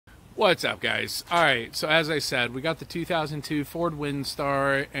What's up, guys? Alright, so as I said, we got the 2002 Ford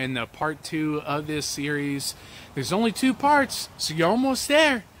Windstar and the part 2 of this series. There's only 2 parts, so you're almost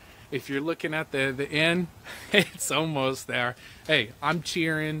there. If you're looking at the end, it's almost there. Hey, I'm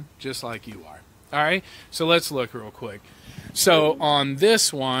cheering just like you are. Alright, so let's look real quick. So on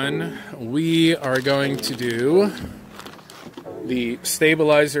this one, we are going to do the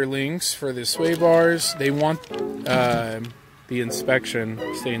stabilizer links for the sway bars. They want the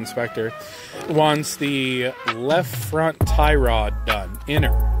state inspector wants the left front tie rod done,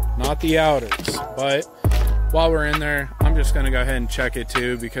 inner, not the outers. But while we're in there, I'm just gonna go ahead and check it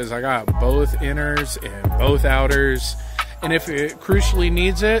too, because I got both inners and both outers, and if it crucially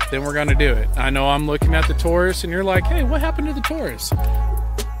needs it, then we're gonna do it. I know I'm looking at the Taurus and you're like, hey, what happened to the Taurus?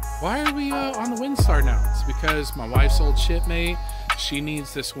 Why are we on the Windstar now? It's because my wife's old shipmate, she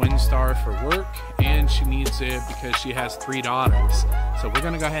needs this Windstar for work, and she needs it because she has 3 daughters. So we're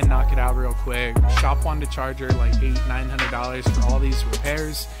gonna go ahead and knock it out real quick. Shop wanted to charge her like $800–900 for all these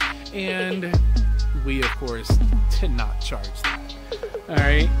repairs, and we of course did not charge that. All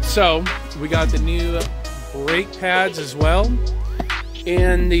right, so we got the new brake pads as well,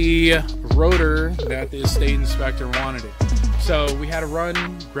 and the rotor that the state inspector wanted it. So we had to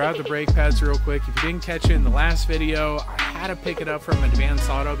run, grab the brake pads real quick. If you didn't catch it in the last video, I had to pick it up from Advanced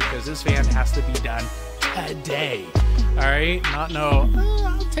Auto because this van has to be done today. All right, not no,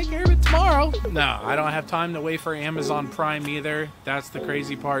 oh, I'll take care of it tomorrow. No, I don't have time to wait for Amazon Prime either. That's the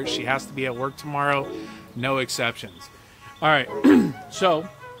crazy part. She has to be at work tomorrow. No exceptions. All right, so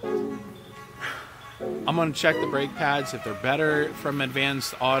I'm going to check the brake pads if they're better from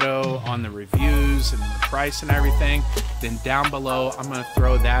Advanced Auto on the reviews and the price and everything. Then down below, I'm going to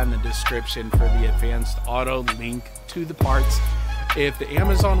throw that in the description for the Advanced Auto link to the parts. If the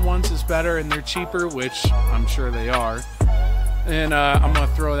Amazon ones is better and they're cheaper, which I'm sure they are, then I'm going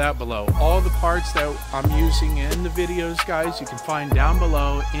to throw that below. All the parts that I'm using in the videos, guys, you can find down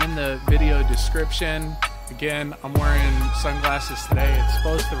below in the video description. Again, I'm wearing sunglasses today. It's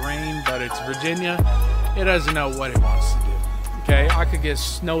supposed to rain, but it's Virginia. It doesn't know what it wants to do. Okay, I could get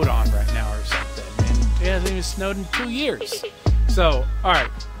snowed on right now or something. And it hasn't even snowed in 2 years. So, all right,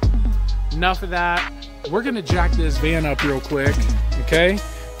 enough of that. We're gonna jack this van up real quick. Okay,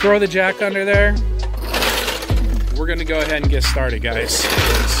 throw the jack under there. We're gonna go ahead and get started, guys.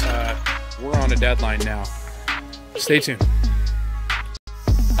 We're on a deadline now. Stay tuned.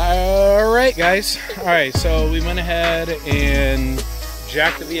 Alright, guys. Alright, so we went ahead and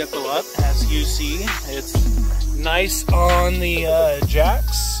jacked the vehicle up. As you see, it's nice on the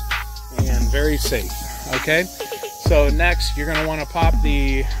jacks and very safe. Okay, so next you're going to want to pop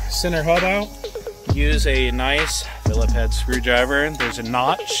the center hub out. Use a nice Phillips head screwdriver. There's a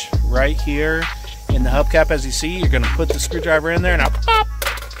notch right here in the hubcap. As you see, you're going to put the screwdriver in there and now pop,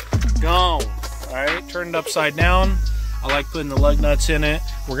 gone. Alright, turn it upside down. I like putting the lug nuts in it.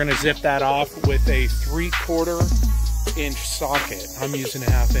 We're gonna zip that off with a 3/4 inch socket. I'm using a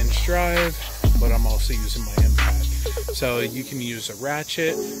 1/2 inch drive, but I'm also using my impact. So you can use a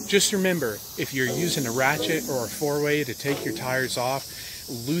ratchet. Just remember, if you're using a ratchet or a 4-way to take your tires off,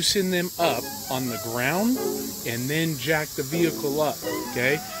 loosen them up on the ground and then jack the vehicle up,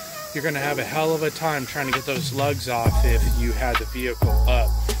 okay? You're gonna have a hell of a time trying to get those lugs off if you had the vehicle up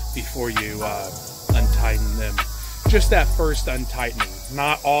before you untighten them. Just that first untightening,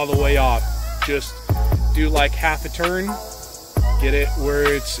 not all the way off. Just do like half a turn, get it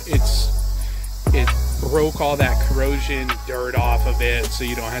where it broke all that corrosion dirt off of it, so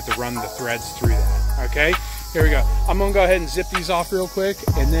you don't have to run the threads through that. Okay, here we go. I'm gonna go ahead and zip these off real quick,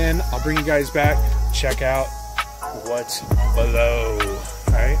 and then I'll bring you guys back. Check out what's below.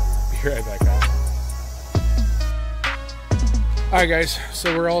 All right, be right back, guys. Alright, guys,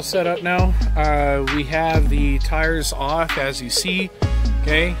 so we're all set up now. We have the tires off, as you see.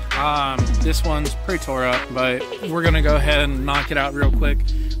 Okay, this one's pretty tore up, but we're gonna go ahead and knock it out real quick.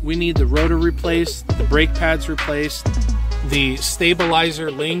 We need the rotor replaced, the brake pads replaced, the stabilizer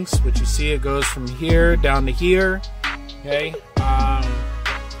links, which you see it goes from here down to here. Okay,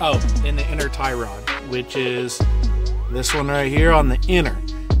 oh, and the inner tie rod, which is this one right here on the inner.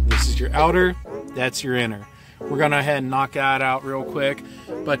 This is your outer, that's your inner. We're gonna go ahead and knock that out real quick.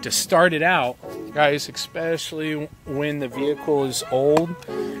 But to start it out, guys, especially when the vehicle is old,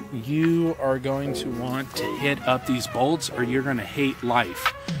 you are going to want to hit up these bolts or you're gonna hate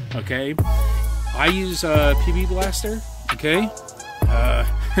life, okay? I use a PB Blaster, okay?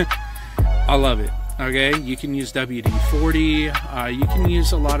 I love it, okay? You can use WD-40, you can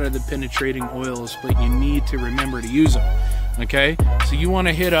use a lot of the penetrating oils, but you need to remember to use them, okay? So you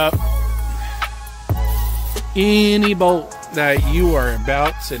wanna hit up any bolt that you are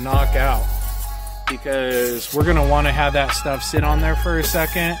about to knock out, because we're gonna want to have that stuff sit on there for a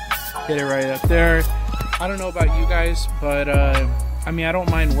second. Get it right up there. I don't know about you guys, but I mean, I don't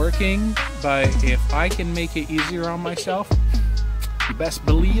mind working, but if I can make it easier on myself, you best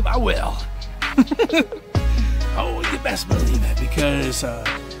believe I will. Oh, you best believe it, because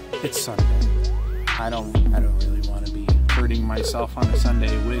it's Sunday. I don't really want to be hurting myself on a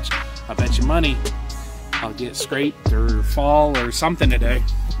Sunday, which I bet you money I'll get scraped or fall or something today.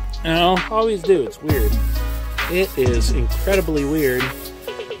 And I'll always do. It's weird. It is incredibly weird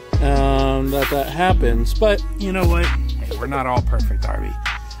that happens. But you know what? Hey, we're not all perfect, are we?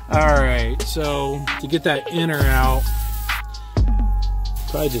 Alright, so to get that inner out,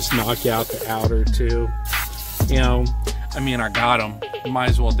 probably just knock out the outer too. You know, I mean, I got them. Might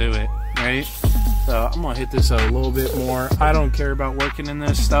as well do it, right? So I'm gonna hit this a little bit more. I don't care about working in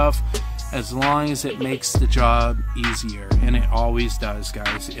this stuff as long as it makes the job easier, and it always does,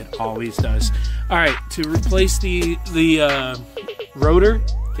 guys. It always does. All right, to replace the rotor,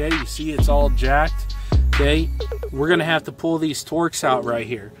 okay, you see it's all jacked. Okay, we're gonna have to pull these Torx out right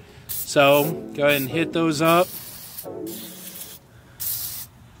here. So go ahead and hit those up.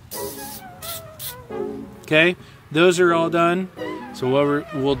 Okay, those are all done. So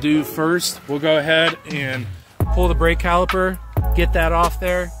what we'll do first, we'll go ahead and pull the brake caliper, get that off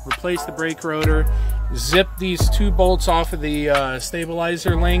there, replace the brake rotor, zip these 2 bolts off of the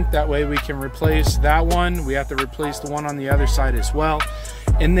stabilizer link. That way we can replace that one. We have to replace the one on the other side as well.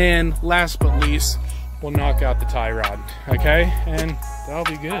 And then last but least, we'll knock out the tie rod, okay? And that'll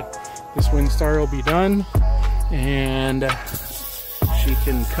be good. This Windstar will be done, and she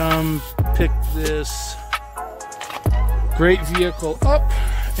can come pick this great vehicle up,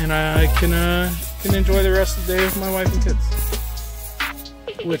 and I can enjoy the rest of the day with my wife and kids.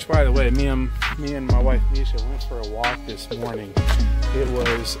 Which, by the way, me and my wife Misha went for a walk this morning. It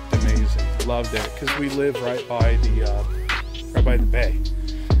was amazing. Loved it, because we live right by the bay,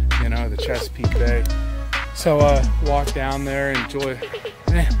 you know, the Chesapeake Bay. So walk down there, enjoy.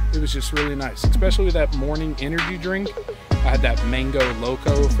 Man, it was just really nice, especially with that morning energy drink. I had that Mango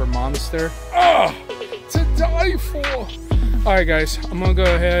Loco for Monster. Oh, to die for. All right, guys, I'm gonna go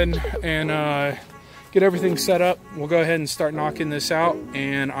ahead and get everything set up. We'll go ahead and start knocking this out,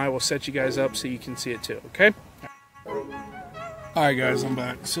 and I will set you guys up so you can see it too, okay? All right, guys, I'm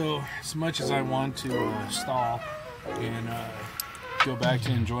back. So as much as I want to stall and go back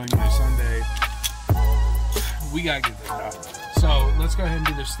to enjoying my Sunday, we gotta get that done. So let's go ahead and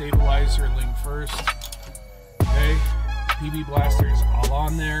do the stabilizer link first. Okay, PB blaster is all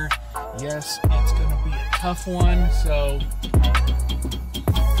on there. Yes, it's gonna be a tough one, so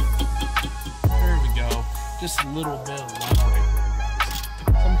there we go. Just a little bit of love right there,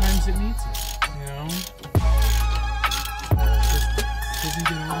 guys. Sometimes it needs it, you know? Just doesn't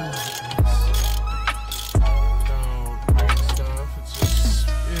get all of it. So, great stuff. It's just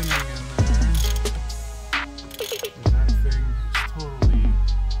spinning in there. And that thing is totally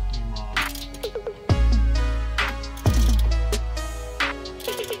demobbed.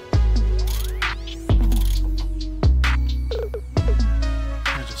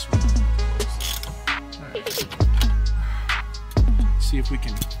 I just want to Alright. See if we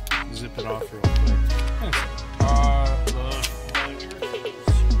can zip it off real quick.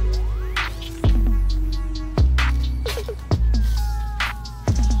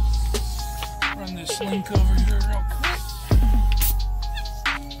 Run this link over here real quick.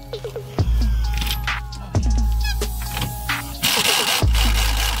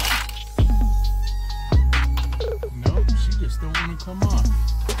 Nope, she just don't want to come on.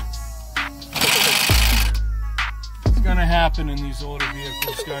 It's gonna happen in these older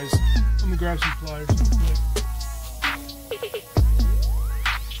vehicles, guys. Let me grab some pliers real quick.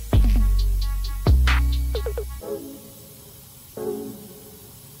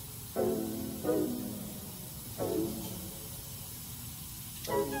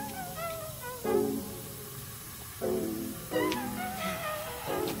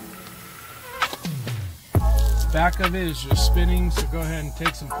 Back of it is just spinning, so go ahead and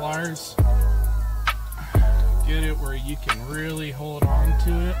take some pliers. Get it where you can really hold on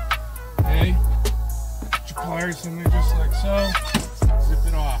to it. Okay? Put your pliers in there just like so. Zip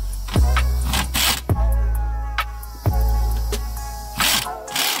it off.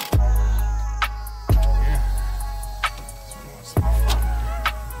 Yeah.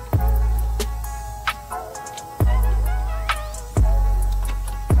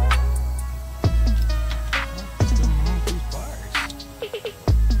 What's going on with these pliers?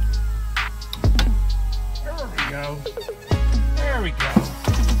 There we go. There we go.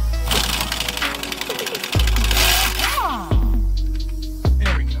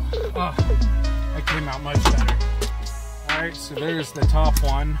 Oh, that came out much better. Alright, so there's the top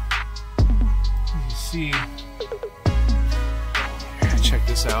one. You see, check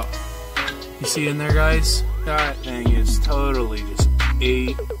this out. You see in there, guys? That thing is totally just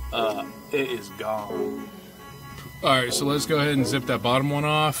ate up. It is gone. Alright, so let's go ahead and zip that bottom one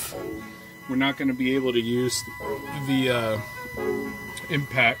off. We're not going to be able to use the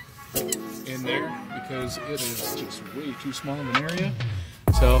impact in there because it is just way too small of an area.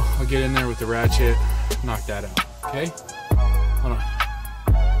 So I'll get in there with the ratchet, knock that out. Okay? Hold on.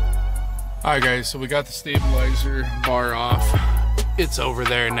 Alright guys, so we got the stabilizer bar off. It's over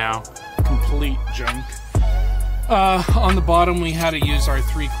there now. Complete junk. On the bottom we had to use our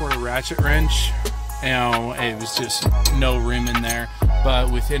 3/4 ratchet wrench. You know, it was just no room in there.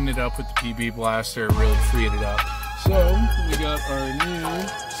 But with hitting it up with the PB blaster, it really freed it up. So we got our new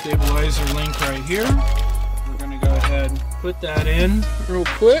stabilizer link right here. We're gonna go ahead and put that in real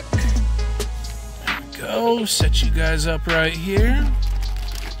quick. There we go. Set you guys up right here.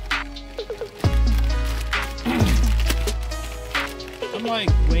 I'm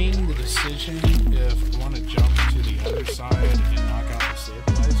like weighing the decision if I want to jump to the other side and knock out the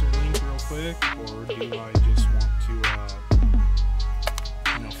stabilizer link real quick, or do I just want to,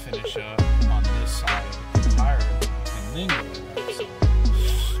 you know, finish up on this side entirely and then go to that side.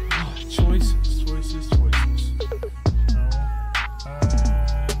 Oh, choices.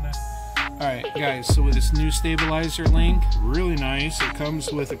 Alright guys, so with this new stabilizer link, really nice. It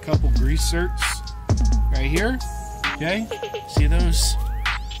comes with a couple grease certs right here. Okay, see those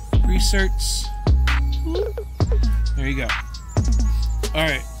grease certs? There you go.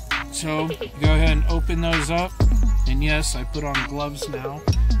 Alright, so go ahead and open those up. And yes, I put on gloves now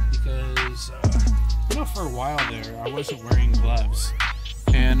because, you know, for a while there, I wasn't wearing gloves.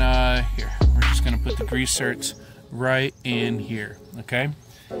 And here, we're just going to put the grease certs right in here, okay?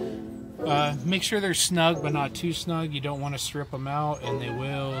 Make sure they're snug, but not too snug. You don't want to strip them out, and they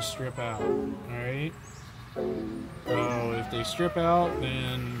will strip out, alright? So if they strip out,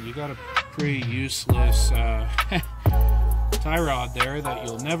 then you got a pretty useless tie rod there that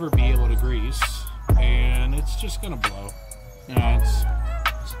you'll never be able to grease, and it's just gonna blow. You know, it's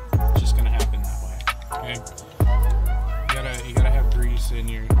just gonna happen that way. Okay, you gotta have grease in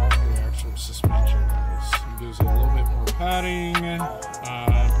your actual suspension. It gives it a little bit more padding,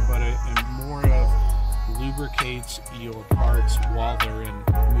 but it more of lubricates your parts while they're in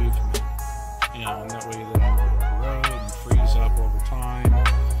movement. You know, and that way they don't corrode and freeze up over time.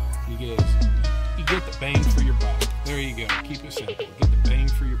 You get the bang for your buck. There you go. Keep it simple. Get the bang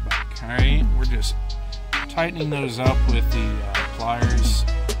for your buck. All right. We're just tightening those up with the pliers.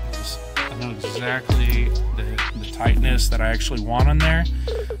 I know exactly the tightness that I actually want on there.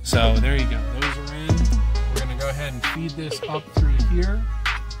 So there you go. Those are in. We're gonna go ahead and feed this up through here.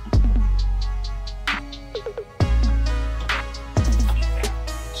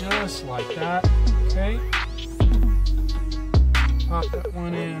 Just like that, okay? Pop that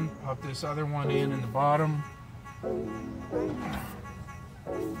one in, pop this other one in the bottom.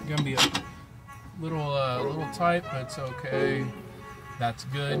 Gonna be a little tight, but it's okay. That's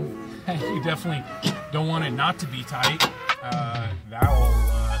good. You definitely don't want it not to be tight. That will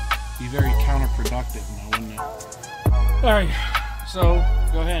be very counterproductive, now, wouldn't it? All right, so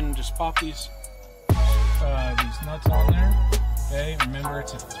go ahead and just pop these nuts on there. Okay, remember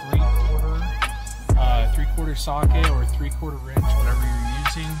it's a 3/4 socket or 3/4 wrench, whatever you're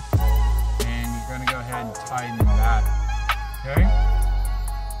using, and you're going to go ahead and tighten that. Okay,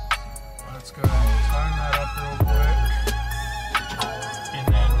 let's go ahead and tighten that up real quick, and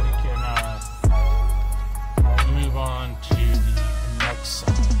then we can move on to the next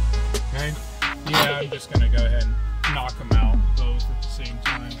side. Okay, yeah, I'm just going to go ahead and knock them out both at the same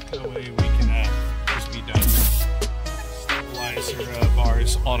time. That way we can just be done.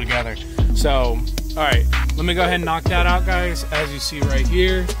 Bars all together. So, all right, let me go ahead and knock that out, guys. As you see right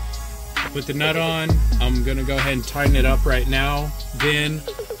here, I put the nut on. I'm gonna go ahead and tighten it up right now. Then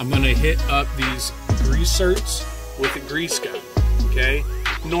I'm gonna hit up these grease certs with a grease gun. Okay,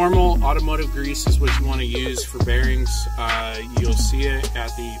 normal automotive grease is what you want to use for bearings. You'll see it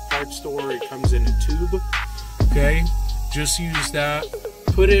at the parts store. It comes in a tube. Okay, just use that.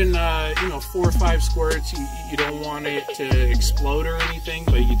 Put in, you know, 4 or 5 squirts. You don't want it to explode or anything,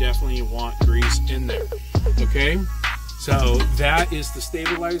 but you definitely want grease in there. Okay, so that is the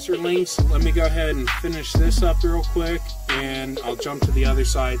stabilizer link. So let me go ahead and finish this up real quick, and I'll jump to the other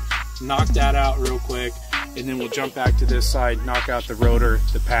side, knock that out real quick, and then we'll jump back to this side, knock out the rotor,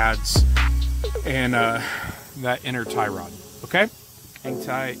 the pads, and that inner tie rod. Okay, hang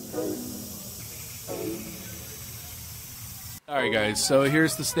tight. Alright guys, so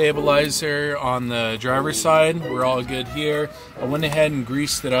here's the stabilizer on the driver's side. We're all good here. I went ahead and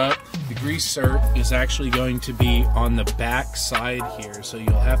greased it up. The greaser is actually going to be on the back side here, so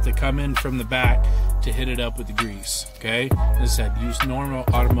you'll have to come in from the back to hit it up with the grease, okay? As I said, use normal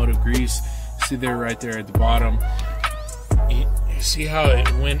automotive grease. See there, right there at the bottom. You see how it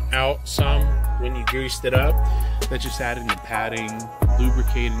went out some when you greased it up? That just added the padding,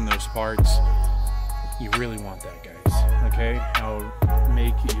 lubricating those parts. You really want that, guys, okay? That'll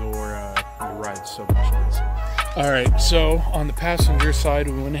make your ride so much nicer. Alright, so on the passenger side,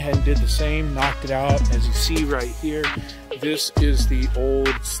 we went ahead and did the same, knocked it out. As you see right here, this is the old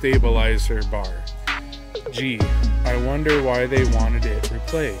stabilizer bar. Gee, I wonder why they wanted it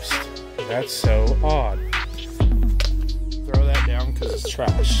replaced. That's so odd. Throw that down because it's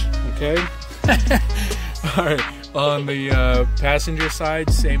trash, okay? Alright, on the passenger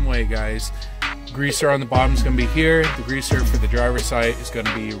side, same way, guys. Greaser on the bottom is going to be here. The greaser for the driver's side is going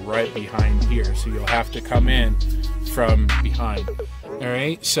to be right behind here. So you'll have to come in from behind.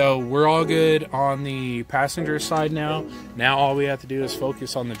 Alright, so we're all good on the passenger side now. Now all we have to do is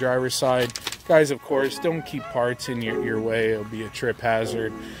focus on the driver's side. Guys, of course, don't keep parts in your way. It'll be a trip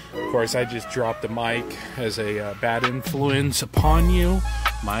hazard. Of course, I just dropped the mic as a bad influence upon you.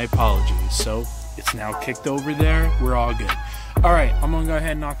 My apologies. So it's now kicked over there. We're all good. Alright, I'm going to go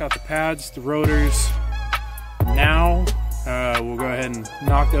ahead and knock out the pads, the rotors. Now, we'll go ahead and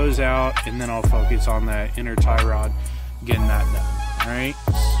knock those out, and then I'll focus on that inner tie rod, getting that done. Alright,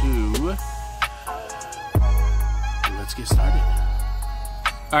 so let's get started.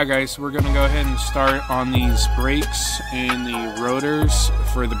 Alright guys, so we're going to go ahead and start on these brakes and the rotors.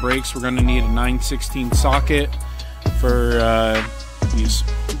 For the brakes, we're going to need a 9/16 socket for these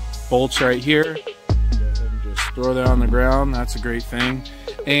bolts right here. Throw that on the ground, that's a great thing.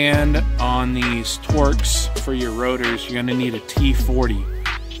 And on these torques for your rotors, you're gonna need a T40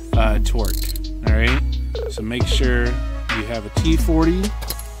 torque, all right? So make sure you have a T40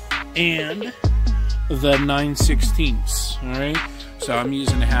 and the 9/16, all right? So I'm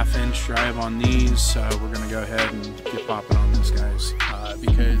using a 1/2-inch drive on these. We're gonna go ahead and get popping on this, guys,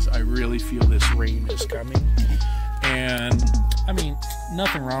 because I really feel this rain is coming. And I mean,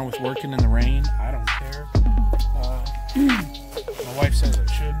 nothing wrong with working in the rain, I don't care. My wife says I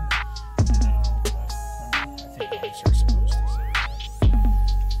shouldn't, you know, but I think wives are supposed to say that.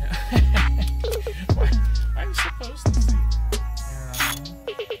 Yeah. I'm supposed to say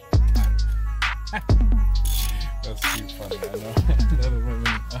that. That's too funny, I know. Other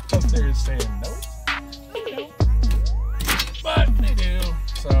women out there saying no, but they do.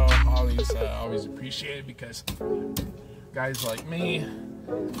 So always appreciate it, because guys like me,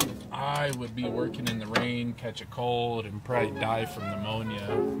 I would be working in the rain, catch a cold, and probably die from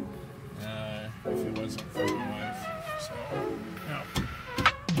pneumonia if it wasn't for my wife. So, you know.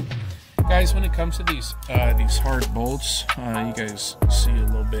 Guys, when it comes to these hard bolts, you guys see a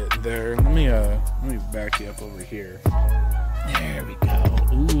little bit there. Let me back you up over here. There we go.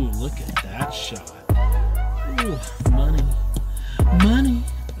 Ooh, look at that shot. Ooh, money, money.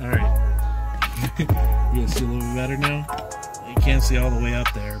 All right. You guys see a little bit better now? You can't see all the way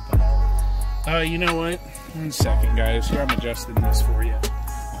up there, but you know what? 1 second, guys. Here, I'm adjusting this for you.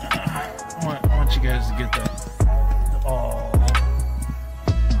 I want you guys to get the all right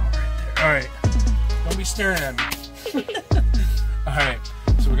there. All right, don't be staring at me. All right,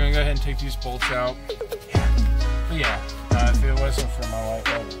 so we're gonna go ahead and take these bolts out. But yeah, if it wasn't for my wife, I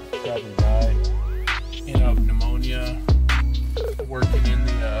would probably die. You know, pneumonia, working in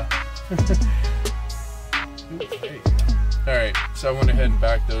the. There you go. Alright, so I went ahead and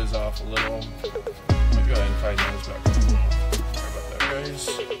backed those off a little. I'm gonna go ahead and tighten those back up a little. Sorry about that, guys.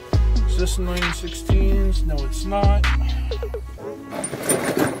 Is this 9/16s? No, it's not.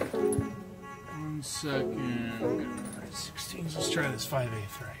 1 second. 9/16s. Let's try this 5/8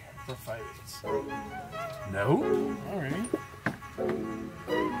 right here. Or 5/8. No? Alright.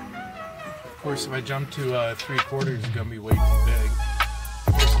 Of course, if I jump to 3/4, it's gonna be way too big.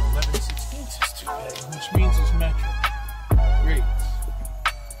 11/16 is too big, which means it's metric. Great.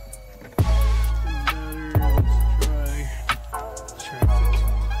 Let's try 15.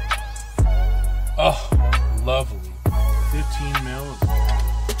 Oh, lovely. 15 mils.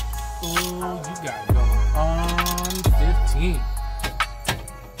 Oh, you got it going on 15.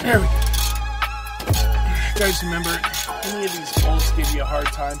 There we go. Guys, remember, any of these bolts give you a hard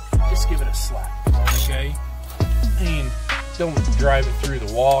time, just give it a slap, okay? I mean, don't drive it through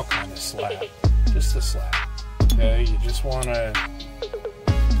the wall kind of slap, just a slap. Okay, you just wanna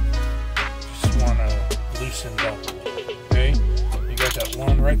loosen it up a little. Okay, you got that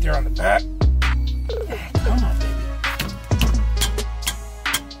one right there on the back. Come on, baby.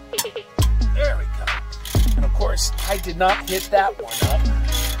 There we go. And of course, I did not hit that one up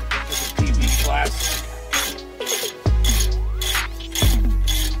with a PV plastic.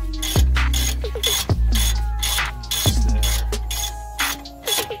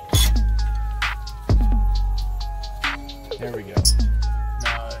 There we go.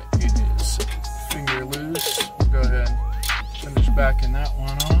 Now it is finger loose. We'll go ahead and finish backing that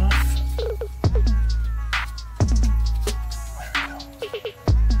one off. There we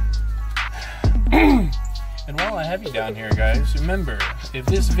go. And while I have you down here, guys, remember, if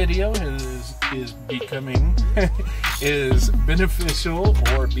this video is becoming is beneficial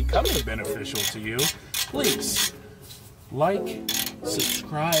or becoming beneficial to you, please like,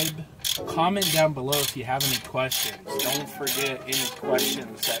 subscribe, comment down below if you have any questions. Don't forget any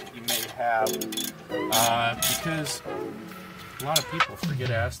questions that you may have, because a lot of people forget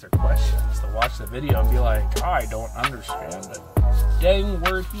to ask their questions. They'll watch the video and be like, oh, I don't understand it. Dang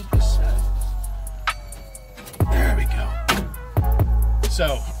word he just said. There we go.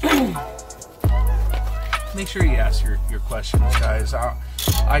 So, make sure you ask your questions, guys. I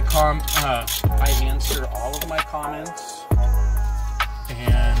answer all of my comments,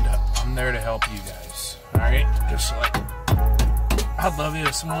 and I'm there to help you guys. Alright? Just like I'd love you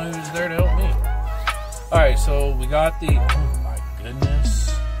if someone was there to help me. Alright, so we got the, oh my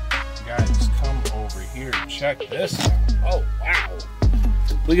goodness. Guys, come over here and check this out. Oh, wow.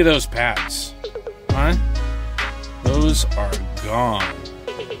 Look at those pads. Huh? Those are gone.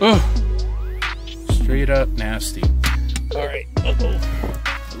 Ugh. Straight up nasty. Alright. A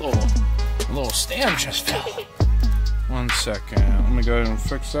little stand just fell. 1 second. I'm gonna go ahead and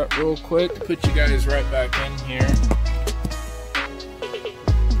fix that real quick. Put you guys right back in here.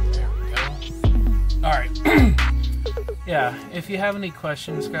 There we go. Alright. Yeah, if you have any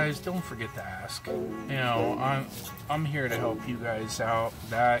questions, guys, don't forget to ask. You know, I'm here to help you guys out.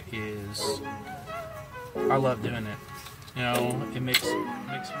 That is, I love doing it. You know, it makes me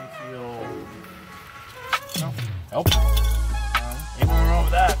feel, you know, help. Ain't nothing wrong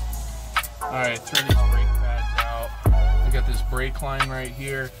with that. Alright, throw these brake pads out. I got this brake line right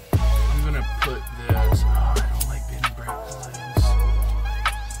here. I'm gonna put this, oh, I don't like bending brake lines.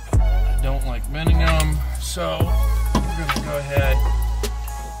 I don't like bending them, so we're gonna go ahead,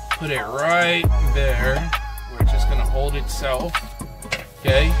 put it right there, where it's just gonna hold itself.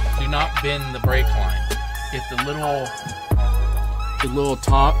 Okay, do not bend the brake line. If the little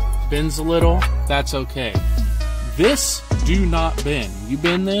top bends a little, that's okay. This, do not bend. You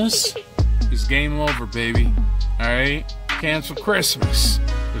bend this, it's game over, baby. Alright? Cancel Christmas.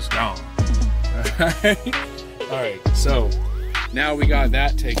 It's gone. Alright? Alright, so now we got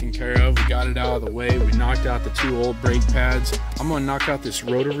that taken care of. We got it out of the way. We knocked out the 2 old brake pads. I'm going to knock out this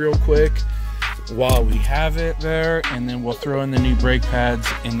rotor real quick while we have it there, and then we'll throw in the new brake pads,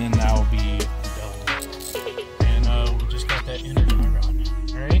 and then that'll be done. And we just got that inner tire on.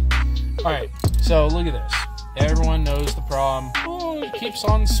 Alright? Alright, so look at this. Everyone knows the problem. Oh, it keeps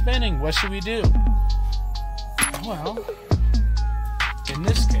on spinning. What should we do? Well, in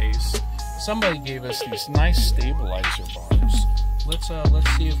this case, somebody gave us these nice stabilizer bars. Let's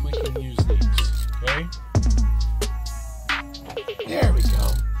see if we can use these. Okay? There we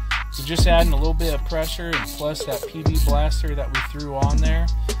go. So just adding a little bit of pressure, and plus that PV blaster that we threw on there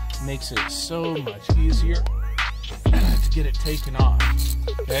makes it so much easier to get it taken off.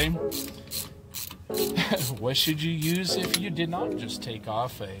 Okay? What should you use if you did not just take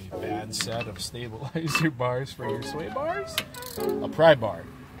off a bad set of stabilizer bars for your sway bars? A pry bar.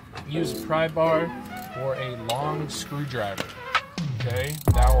 Use a pry bar or a long screwdriver. Okay?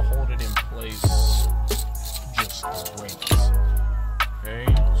 That will hold it in place just great. Okay?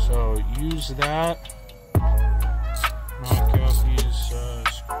 So use that. Knock out these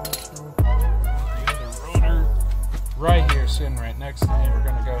screws. The other rotor right here, sitting right next to me. We're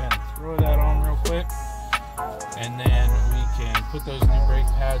going to go ahead and throw that on real quick, and then we can put those new brake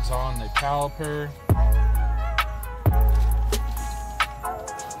pads on the caliper,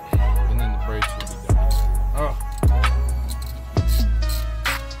 and then the brakes will be done. Oh.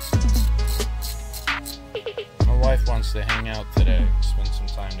 My wife wants to hang out today, spend some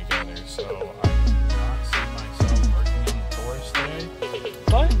time together, so I do not see myself working on the Taurus today,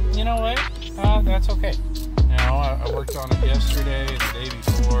 but you know what, that's okay. You know, I worked on it yesterday and the day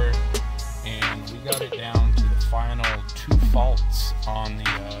before, and we got it down to the final 2 faults on the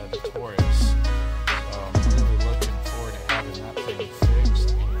Taurus. So I'm really looking forward to having that thing fixed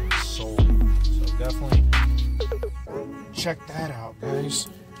and sold. So definitely check that out, guys.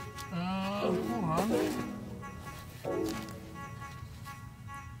 Hold on.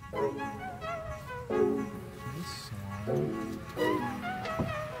 This one.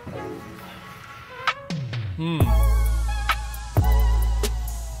 It's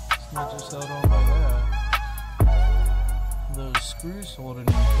not just held on by that. Those screws hold it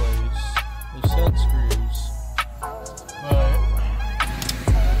in place. Those set screws. But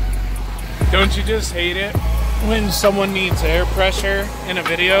don't you just hate it when someone needs air pressure in a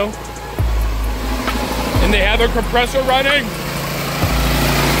video and they have their compressor running?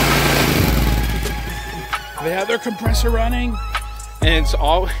 They have their compressor running, and it's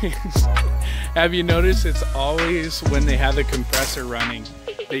always, have you noticed, it's always when they have the compressor running,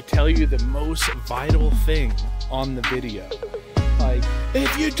 they tell you the most vital thing on the video. Like,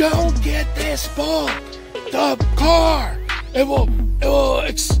 if you don't get this bolt, the car, it'll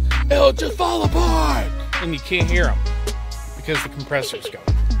just fall apart. And you can't hear them because the compressor's going,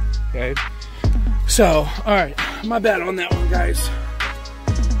 okay? So, all right, my bad on that one, guys.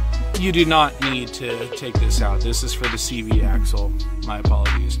 You do not need to take this out. This is for the CV axle. My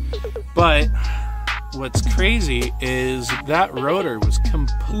apologies. But what's crazy is that rotor was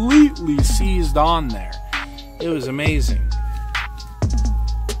completely seized on there. It was amazing.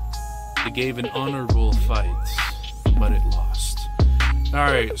 It gave an honorable fight, but it lost.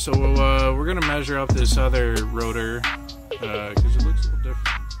 Alright, so we're going to measure up this other rotor because it looks a little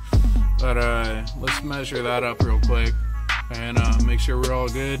different. But let's measure that up real quick and make sure we're all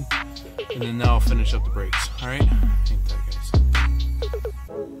good. And then I'll finish up the brakes. Alright? Hang tight,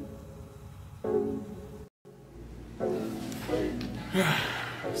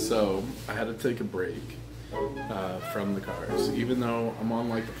 guys. So, I had to take a break from the cars. Even though I'm on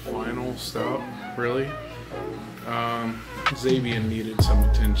like the final stop, really. Xavier needed some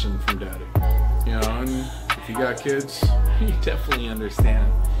attention from Daddy. You know, and if you got kids, you definitely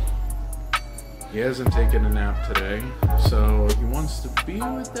understand. He hasn't taken a nap today, so he wants to be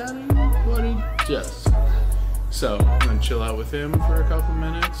with Daddy, but he just. So I'm gonna chill out with him for a couple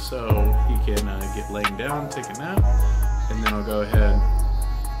minutes so he can get laying down, take a nap, and then I'll go ahead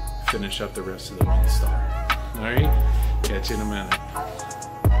and finish up the rest of the Windstar. All right, catch you in a minute.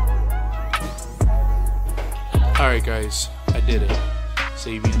 All right, guys, I did it.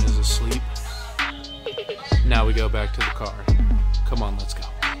 Sabian is asleep. Now we go back to the car. Come on, let's go.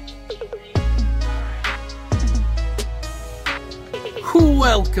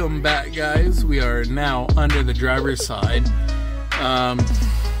 Welcome back, guys. We are now under the driver's side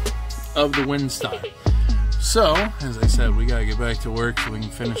of the Windstar. So, as I said, we gotta get back to work so we can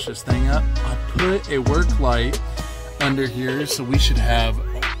finish this thing up. I put a work light under here, so we should have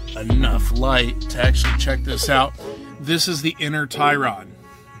enough light to actually check this out. This is the inner tie rod,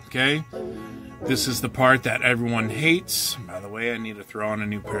 okay? This is the part that everyone hates. By the way, I need to throw on a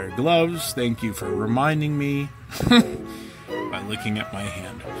new pair of gloves. Thank you for reminding me. By looking at my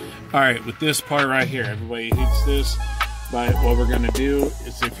hand. Alright, with this part right here, everybody hates this, but what we're going to do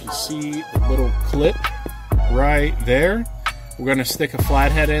is, if you see the little clip right there, we're going to stick a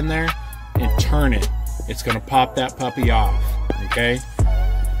flathead in there and turn it. It's going to pop that puppy off, okay?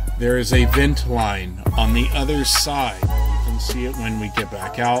 There is a vent line on the other side. You can see it when we get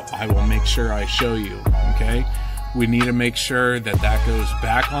back out. I will make sure I show you, okay? We need to make sure that that goes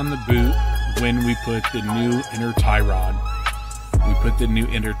back on the boot when we put the new inner tie rod. We put the new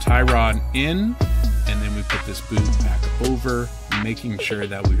inner tie rod in, and then we put this boot back over, making sure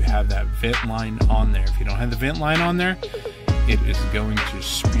that we have that vent line on there. If you don't have the vent line on there, it is going to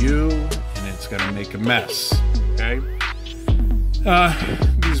spew, and it's going to make a mess, okay?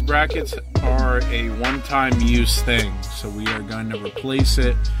 These brackets are a one-time use thing, so we are going to replace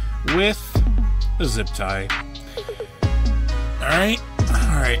it with a zip tie.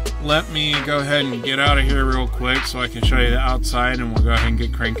 Alright, let me go ahead and get out of here real quick so I can show you the outside, and we'll go ahead and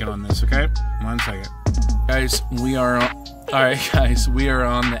get cranking on this, okay? 1 second. Guys, we are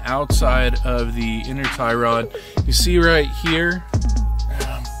on the outside of the inner tie rod. You see right here,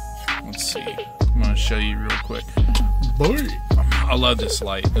 let's see, I'm going to show you real quick. Boy, I love this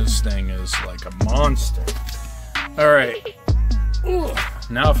light. This thing is like a monster. Alright,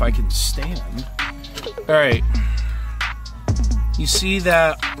 now if I can stand. Alright. You see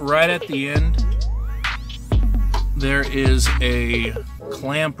that right at the end, there is a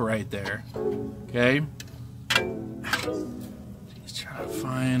clamp right there, okay? Just trying to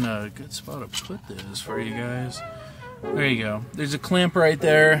find a good spot to put this for you guys. There you go. There's a clamp right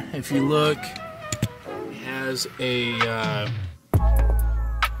there. If you look, it has a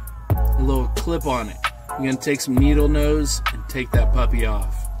little clip on it. You're going to take some needle nose and take that puppy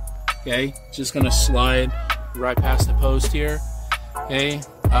off, okay? Just going to slide right past the post here. Okay,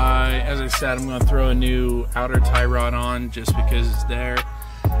 as I said, I'm going to throw a new outer tie rod on just because it's there,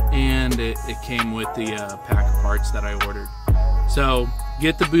 and it came with the pack of parts that I ordered. So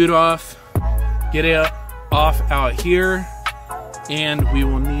get the boot off, get it up, off out here, and we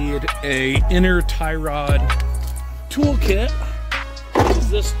will need a inner tie rod toolkit. This is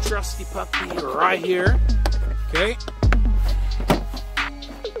this trusty puppy right here. Okay.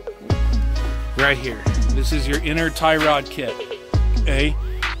 Right here. This is your inner tie rod kit. Okay.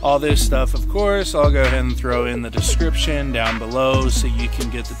 All this stuff, of course, I'll go ahead and throw in the description down below so you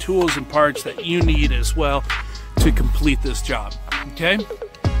can get the tools and parts that you need as well to complete this job. Okay?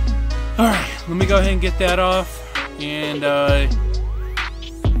 Alright, let me go ahead and get that off and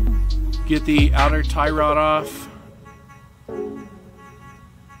get the outer tie rod off.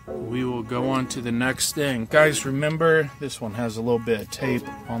 We will go on to the next thing. Guys, remember, this one has a little bit of tape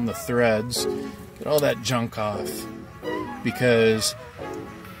on the threads. Get all that junk off, because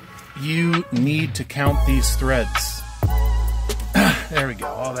you need to count these threads. There we go,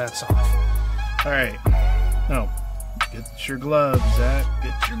 all that's off. Alright, no, get your gloves, Zach,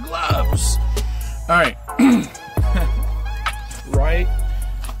 get your gloves. Alright, right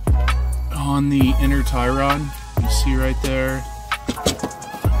on the inner tie rod, you see right there.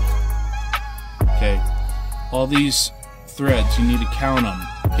 Okay, all these threads, you need to count them,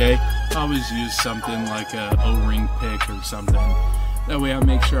 okay? I always use something like a O-ring pick or something. That way I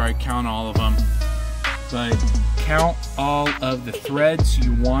make sure I count all of them. But count all of the threads.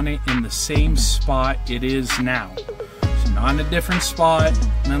 You want it in the same spot it is now. So not in a different spot,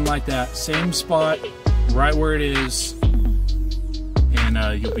 nothing like that. Same spot, right where it is, and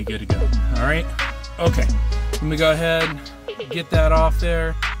you'll be good to go. Alright? Okay. Let me go ahead, get that off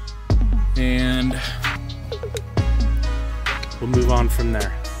there, and we'll move on from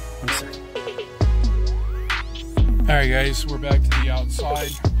there. One second. Alright guys, we're back to the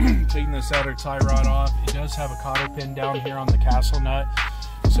outside. Taking this outer tie rod off. It does have a cotter pin down here on the castle nut.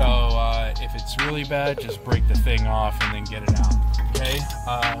 So if it's really bad, just break the thing off and then get it out. Okay?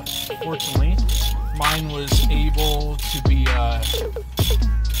 Fortunately, mine was able to be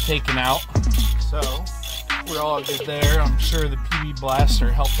taken out. So we're all good there. I'm sure the PB Blaster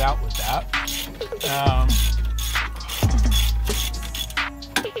helped out with that.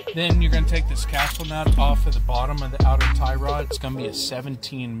 Then you're going to take this castle nut off of the bottom of the outer tie rod. It's going to be a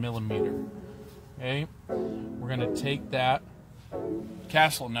 17 millimeter. Okay, we're going to take that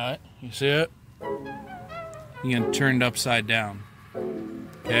castle nut, you see it? You're going to turn it upside down.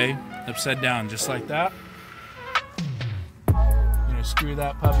 Okay, upside down just like that. You're going to screw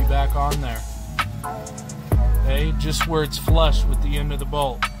that puppy back on there. Okay, just where it's flush with the end of the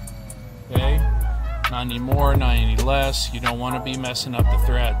bolt. Okay. Not any more, not any less. You don't want to be messing up the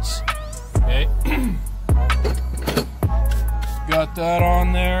threads. Okay. Got that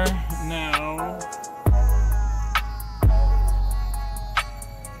on there. Now.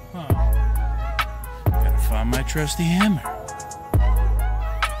 Gotta find my trusty hammer.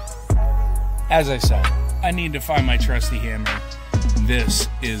 As I said, I need to find my trusty hammer. This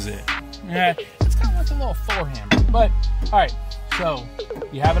is it. Yeah, it's kind of like a little Thor hammer. But, alright. So,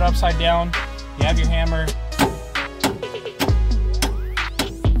 you have it upside down. You have your hammer.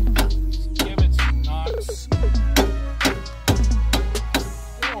 Give it some knocks.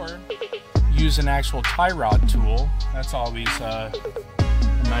 Or use an actual tie rod tool. That's always a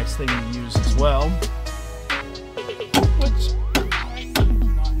nice thing to use as well. Which I do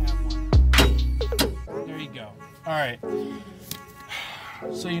not have one. There you go. Alright.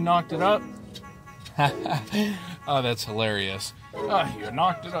 So you knocked it up. Oh, that's hilarious. Oh, you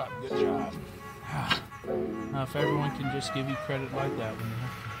knocked it up. Good job. If everyone can just give you credit like that when you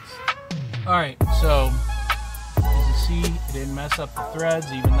have things. Alright, so as you see, it didn't mess up the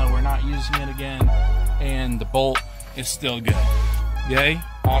threads even though we're not using it again, and the bolt is still good. Yay?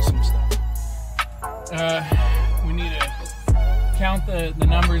 Awesome stuff. We need to count the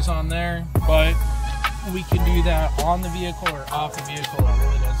numbers on there, but we can do that on the vehicle or off the vehicle. It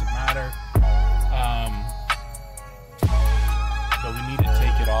really doesn't matter. But we need to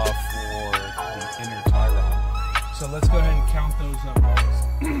take it off for the inner tie rod. So let's go ahead and count those up, guys.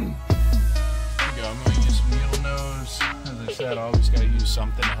 Here we go. I'm going to use some needle nose. As I said, I always got to use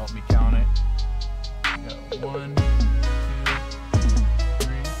something to help me count it. We got 1, 2,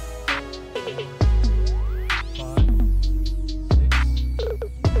 3, 4, 5, 6, 7.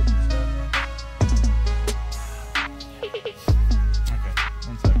 Okay,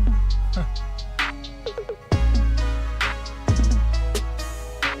 one second.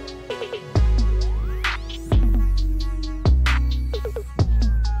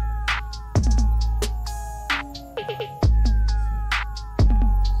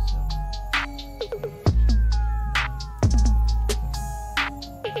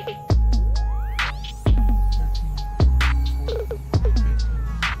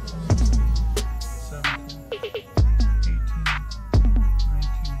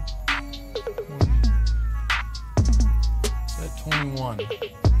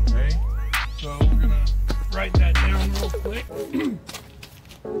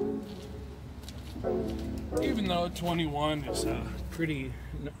 Even though 21 is a pretty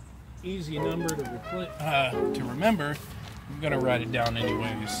easy number to remember, I'm going to write it down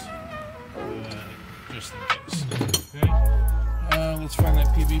anyways, just in case. Okay. Let's find that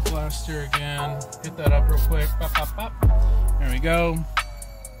PB blaster again. Hit that up real quick. Pop, pop, pop. There we go.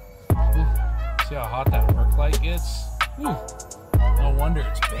 Ooh. See how hot that work light gets? Ooh. No wonder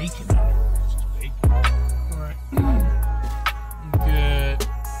it's baking under there. It's just baking. Alright. Good.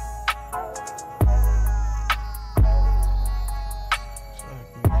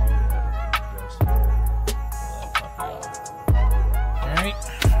 Alright.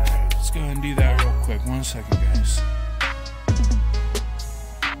 Let's go ahead and do that real quick. 1 second, guys.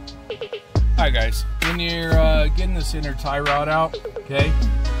 Alright, guys. When you're getting this inner tie rod out, okay,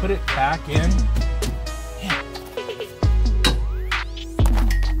 put it back in.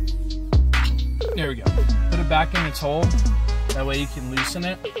 There we go. Put it back in its hole. That way you can loosen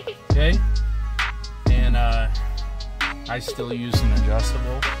it. Okay. And I still use an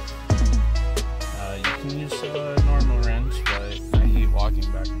adjustable. You can use a normal wrench, but I hate walking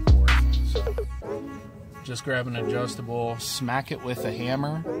back and forth. So just grab an adjustable, smack it with a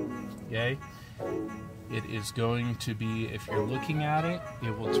hammer. Okay. It is going to be, if you're looking at it,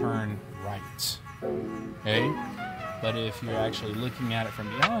 it will turn right. Okay. But if you're actually looking at it from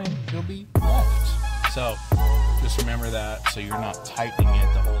behind, it'll be left. So just remember that, so you're not tightening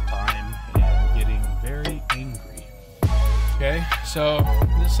it the whole time and getting very angry. Okay, so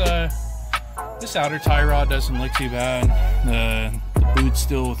this outer tie rod doesn't look too bad. The boot's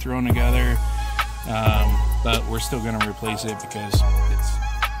still thrown together, but we're still going to replace it because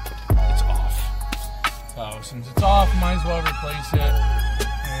it's off. So since it's off, might as well replace it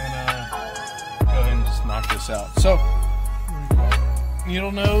and go ahead and just knock this out. So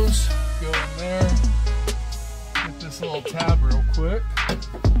needle nose, go in there. Get this little tab real quick.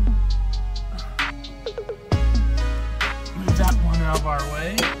 Move that one out of our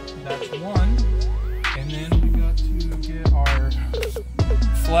way. That's one. And then we got to get our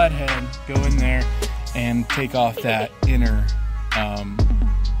flathead, go in there and take off that inner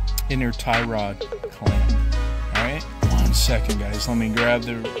tie rod clamp. Alright? 1 second, guys. Let me grab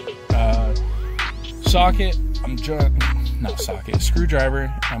the socket.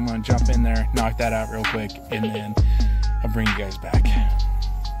 Screwdriver. I'm going to jump in there, knock that out real quick, and then I'll bring you guys back.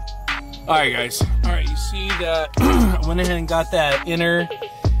 Alright, guys. Alright, you see that I went ahead and got that inner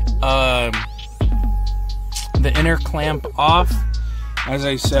the inner clamp off. As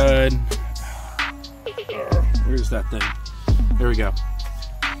I said, where's that thing? There we go.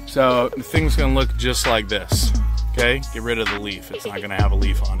 So the thing's going to look just like this. Okay? Get rid of the leaf. It's not going to have a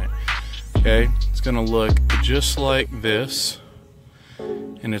leaf on it. Okay? It's going to look just like this.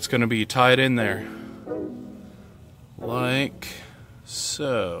 And it's going to be tied in there. Like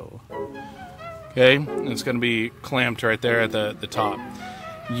so. Okay? And it's going to be clamped right there at the top.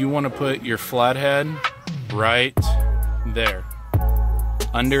 You want to put your flathead right there.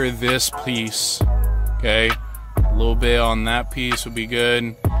 Under this piece. Okay? A little bit on that piece would be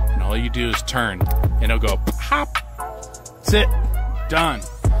good. And all you do is turn. And it'll go pop. That's it. Done.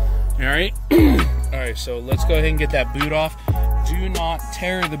 Alright? Alright, so let's go ahead and get that boot off. Do not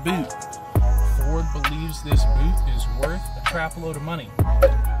tear the boot. Ford believes this boot is worth a crap load of money.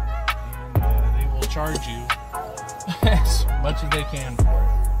 And they will charge you as much as they can for it.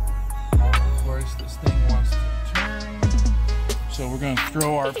 Of course, this thing wants to turn. So we're going to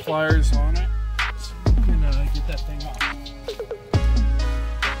throw our pliers on it so we can get that thing off.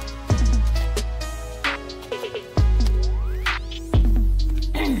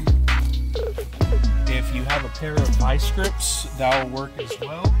 If you have a pair of vice grips, that will work as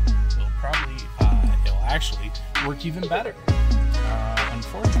well. It'll actually work even better.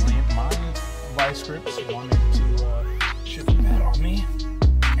 Unfortunately, my vice grips wanted to ship that on me,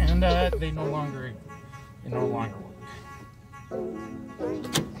 and they no longer work.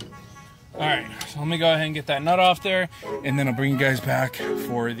 Alright, so let me go ahead and get that nut off there, and then I'll bring you guys back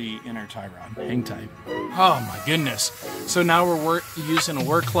for the inner tie rod. Hang tight. Oh my goodness. So now we're using a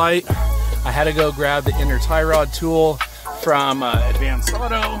work light. I had to go grab the inner tie rod tool from Advanced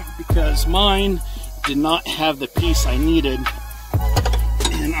Auto because mine did not have the piece I needed.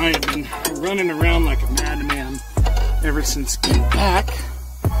 And I have been running around like a madman ever since getting back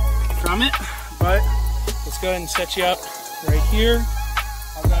from it. But let's go ahead and set you up right here.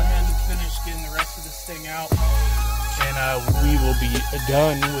 I'll go ahead and finish getting the rest of this thing out. And we will be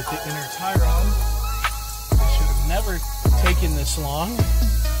done with the inner tie rod. It should have never taken this long.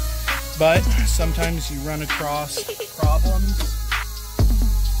 But sometimes you run across problems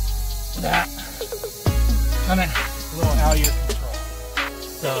that kind of a little out of your control.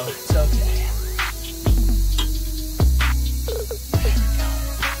 So it's okay.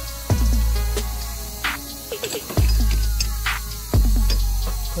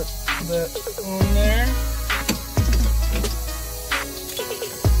 Put that on there.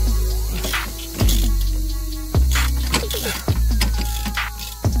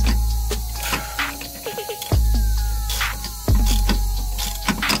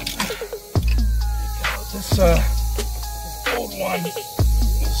 This old one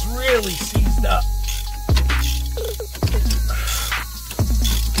is really seized up.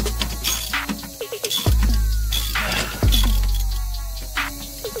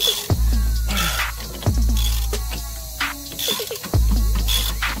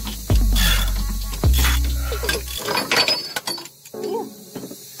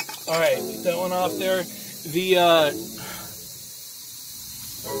 All right, get that one off there.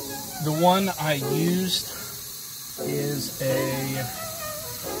 The one I used is a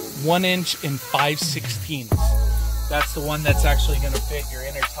 1 inch and 5/16. That's the one that's actually going to fit your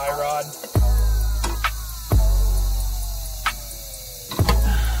inner tie rod.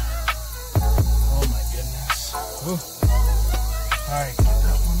 Oh my goodness. Ooh. All right, get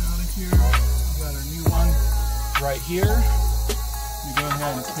that one out of here. We got our new one right here. You go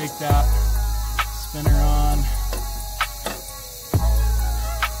ahead and take that spinner on.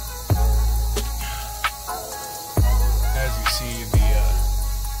 As you see, the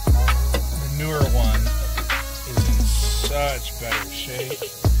newer one is in such better shape.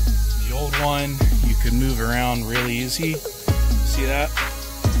 The old one, you could move around really easy. See that?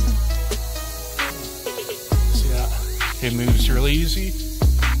 See that? It moves really easy.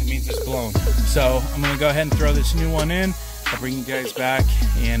 It means it's blown. So I'm gonna go ahead and throw this new one in. I'll bring you guys back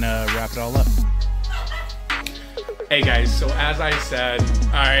and wrap it all up. Hey guys, so as I said,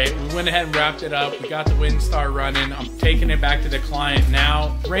 all right, we went ahead and wrapped it up. We got the Windstar running. I'm taking it back to the client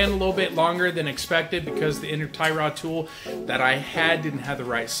now. Ran a little bit longer than expected because the inner tie rod tool that I had didn't have the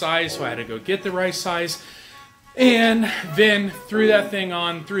right size, so I had to go get the right size. And then threw that thing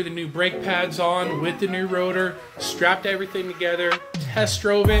on, threw the new brake pads on with the new rotor, strapped everything together, test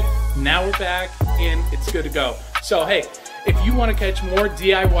drove it. Now we're back and it's good to go. So hey, if you want to catch more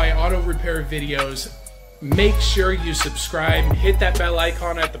DIY auto repair videos, make sure you subscribe, hit that bell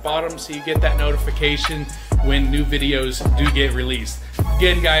icon at the bottom so you get that notification when new videos do get released.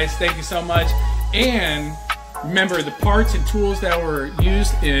 Again guys, thank you so much. And remember, the parts and tools that were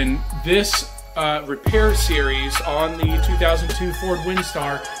used in this repair series on the 2002 Ford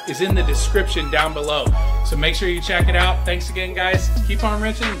Windstar is in the description down below. So make sure you check it out. Thanks again guys. Keep on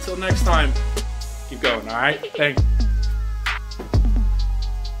wrenching. Until next time, keep going, all right? Thanks.